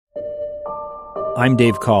I'm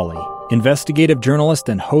Dave Cawley, investigative journalist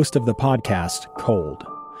and host of the podcast Cold.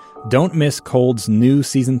 Don't miss Cold's new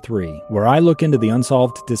Season 3, where I look into the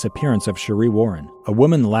unsolved disappearance of Sheree Warren, a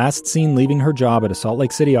woman last seen leaving her job at a Salt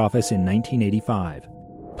Lake City office in 1985.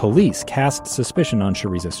 Police cast suspicion on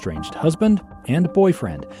Sheree's estranged husband and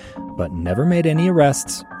boyfriend, but never made any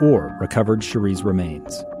arrests or recovered Sheree's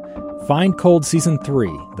remains. Find Cold Season 3,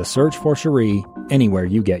 The Search for Sheree, anywhere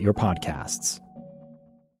you get your podcasts.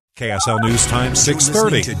 KSL News Time,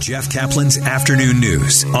 6:30. To Jeff Kaplan's Afternoon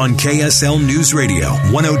News on KSL News Radio,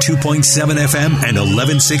 102.7 FM and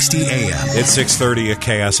 1160 AM. It's 6:30 at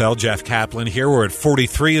KSL. Jeff Kaplan here. We're at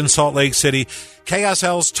 43 in Salt Lake City.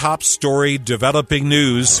 KSL's top story, developing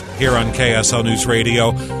news here on KSL News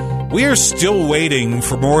Radio. We are still waiting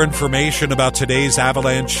for more information about today's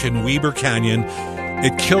avalanche in Weber Canyon.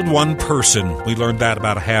 It killed one person. We learned that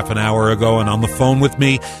about a half an hour ago. And on the phone with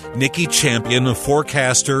me, Nikki Champion, a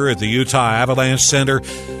forecaster at the Utah Avalanche Center.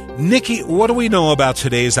 Nikki, what do we know about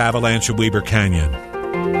today's avalanche in Weber Canyon?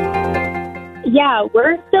 Yeah,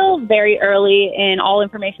 we're still very early in all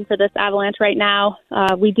information for this avalanche right now.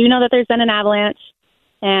 We do know that there's been an avalanche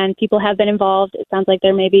and people have been involved. It sounds like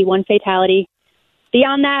there may be one fatality.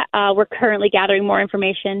 Beyond that, we're currently gathering more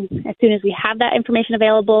information. As soon as we have that information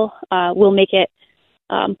available, we'll make it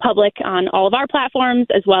public on all of our platforms,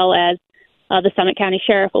 as well as the Summit County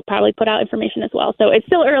Sheriff will probably put out information as well. So it's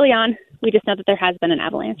still early on. We just know that there has been an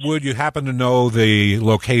avalanche. Would you happen to know the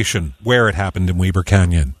location, where it happened in Weber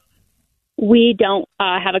Canyon? We don't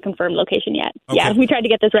have a confirmed location yet. Okay. Yeah, we tried to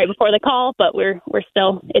get this right before the call, but we're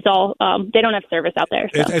still, it's all, they don't have service out there.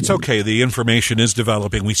 So. It's okay. The information is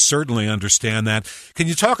developing. We certainly understand that. Can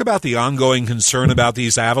you talk about the ongoing concern about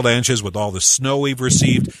these avalanches with all the snow we've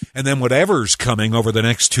received and then whatever's coming over the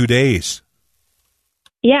next 2 days?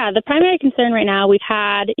 Yeah, the primary concern right now, we've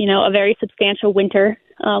had, a very substantial winter.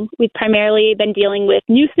 We've primarily been dealing with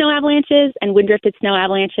new snow avalanches and wind-drifted snow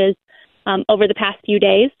avalanches over the past few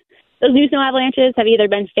days. Those new snow avalanches have either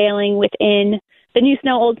been failing within the new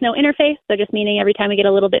snow, old snow interface, so just meaning every time we get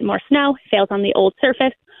a little bit more snow, it fails on the old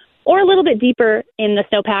surface, or a little bit deeper in the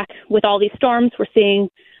snowpack. With all these storms, we're seeing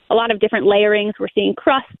a lot of different layerings. We're seeing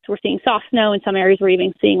crusts, we're seeing soft snow. In some areas, we're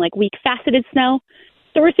even seeing like weak faceted snow.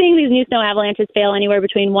 So we're seeing these new snow avalanches fail anywhere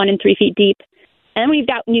between 1 and 3 feet deep. And then we've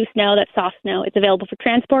got new snow, that's soft snow. It's available for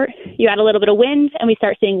transport. You add a little bit of wind, and we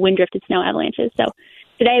start seeing wind-drifted snow avalanches. So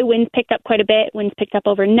today, winds picked up quite a bit. Winds picked up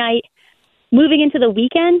overnight. Moving into the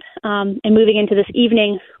weekend and moving into this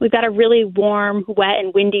evening, we've got a really warm, wet,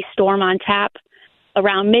 and windy storm on tap.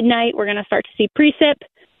 Around midnight, we're going to start to see precip.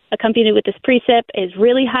 Accompanied with this precip is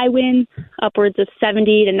really high winds, upwards of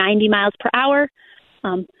 70 to 90 miles per hour,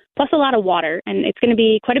 plus a lot of water. And it's going to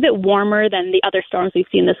be quite a bit warmer than the other storms we've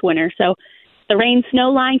seen this winter. So the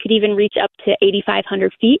rain-snow line could even reach up to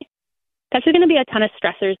 8,500 feet. That's going to be a ton of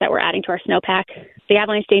stressors that we're adding to our snowpack. The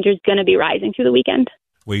avalanche danger is going to be rising through the weekend.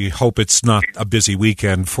 We hope it's not a busy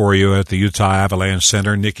weekend for you at the Utah Avalanche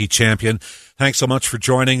Center. Nikki Champion, thanks so much for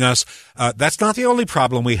joining us. That's not the only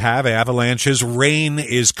problem we have. Avalanches, rain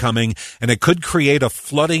is coming, and it could create a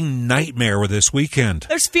flooding nightmare this weekend.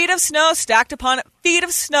 There's feet of snow stacked upon feet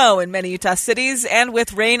of snow in many Utah cities, and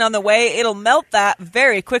with rain on the way, it'll melt that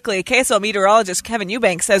very quickly. KSL meteorologist Kevin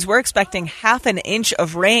Eubank says we're expecting half an inch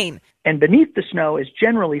of rain. And beneath the snow is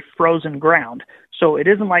generally frozen ground. So it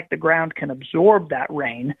isn't like the ground can absorb that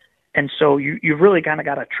rain. And so you've really kind of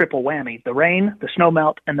got a triple whammy, the rain, the snow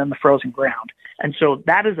melt, and then the frozen ground. And so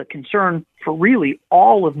that is a concern for really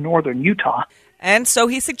all of northern Utah. And so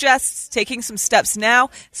he suggests taking some steps now.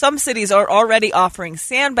 Some cities are already offering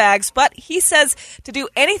sandbags, but he says to do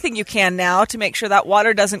anything you can now to make sure that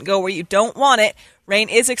water doesn't go where you don't want it. Rain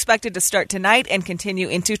is expected to start tonight and continue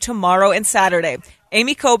into tomorrow and Saturday.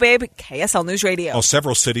 Amy Kobabe, KSL News Radio. Well,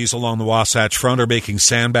 several cities along the Wasatch Front are making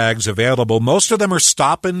sandbags available. Most of them are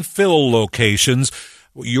stop-and-fill locations.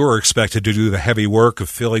 You're expected to do the heavy work of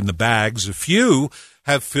filling the bags. A few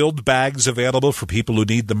have filled bags available for people who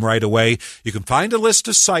need them right away. You can find a list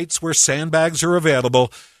of sites where sandbags are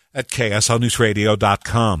available at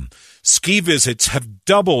KSLNewsRadio.com. Ski visits have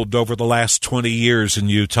doubled over the last 20 years in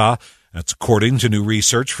Utah. That's according to new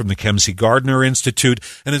research from the Kemsey Gardner Institute,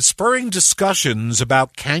 and it's spurring discussions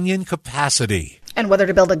about canyon capacity. And whether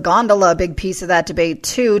to build a gondola, a big piece of that debate,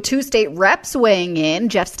 too. 2 state reps weighing in.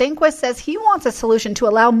 Jeff Stanquist says he wants a solution to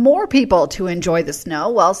allow more people to enjoy the snow,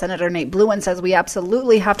 while Senator Nate Bluin says we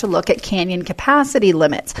absolutely have to look at canyon capacity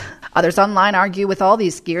limits. Others online argue with all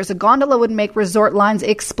these skiers, a gondola would make resort lines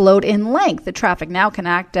explode in length. The traffic now can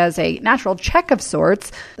act as a natural check of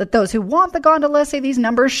sorts. That those who want the gondola say these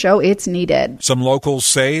numbers show it's needed. Some locals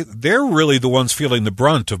say they're really the ones feeling the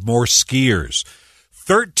brunt of more skiers.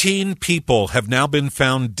 13 people have now been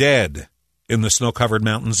found dead in the snow-covered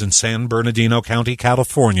mountains in San Bernardino County,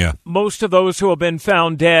 California. Most of those who have been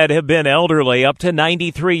found dead have been elderly, up to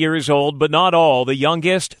 93 years old, but not all. The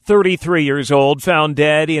youngest, 33 years old, found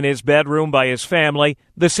dead in his bedroom by his family.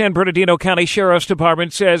 The San Bernardino County Sheriff's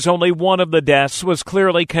Department says only one of the deaths was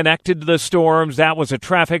clearly connected to the storms. That was a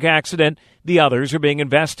traffic accident. The others are being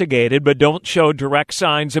investigated, but don't show direct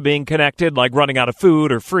signs of being connected, like running out of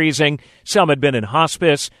food or freezing. Some had been in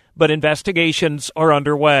hospice, but investigations are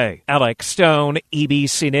underway. Alex Stone,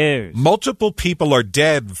 EBC News. Multiple people are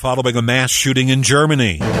dead following a mass shooting in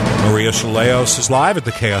Germany. Maria Chaleos is live at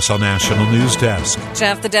the KSL National News Desk.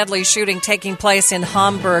 Jeff, the deadly shooting taking place in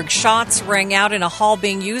Hamburg. Shots rang out in a hall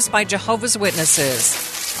being used by Jehovah's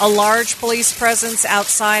Witnesses. A large police presence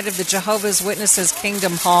outside of the Jehovah's Witnesses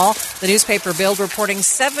Kingdom Hall. The newspaper Bild reporting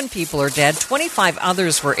 7 people are dead, 25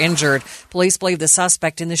 others were injured. Police believe the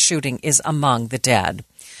suspect in the shooting is among the dead.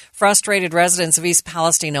 Frustrated residents of East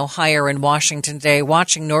Palestine, Ohio, are in Washington today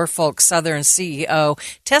watching Norfolk Southern CEO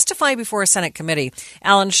testify before a Senate committee.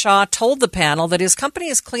 Alan Shaw told the panel that his company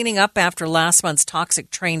is cleaning up after last month's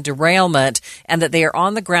toxic train derailment and that they are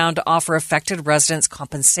on the ground to offer affected residents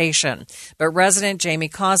compensation. But resident Jamie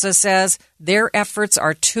Causa says their efforts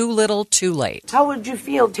are too little too late. How would you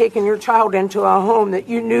feel taking your child into a home that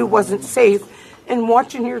you knew wasn't safe and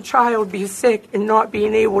watching your child be sick and not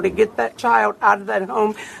being able to get that child out of that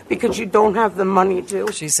home because you don't have the money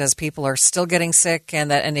to? She says people are still getting sick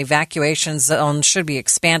and that an evacuation zone should be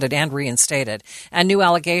expanded and reinstated. And new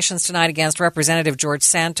allegations tonight against Representative George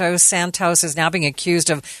Santos. Santos is now being accused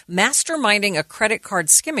of masterminding a credit card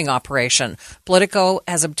skimming operation. Politico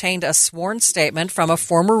has obtained a sworn statement from a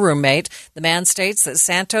former roommate. The man states that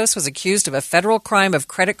Santos was accused of a federal crime of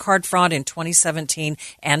credit card fraud in 2017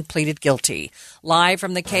 and pleaded guilty. Live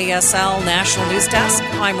from the KSL National News Desk,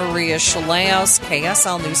 I'm Maria Chaleos,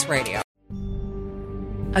 KSL News Radio.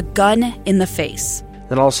 A gun in the face.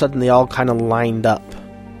 Then all of a sudden they all kind of lined up.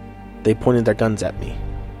 They pointed their guns at me.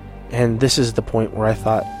 And this is the point where I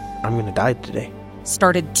thought, I'm going to die today.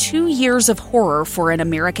 Started 2 years of horror for an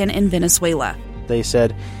American in Venezuela. They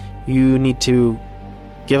said, you need to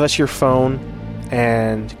give us your phone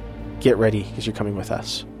and get ready because you're coming with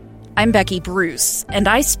us. I'm Becky Bruce, and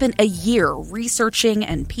I spent a year researching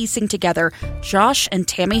and piecing together Josh and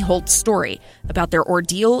Tammy Holt's story about their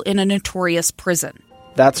ordeal in a notorious prison.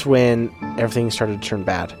 That's when everything started to turn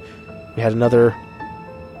bad. We had another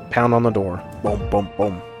pound on the door. Boom, boom,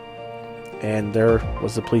 boom. And there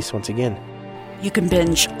was the police once again. You can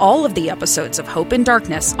binge all of the episodes of Hope in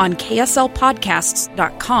Darkness on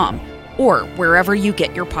KSLpodcasts.com or wherever you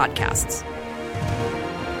get your podcasts.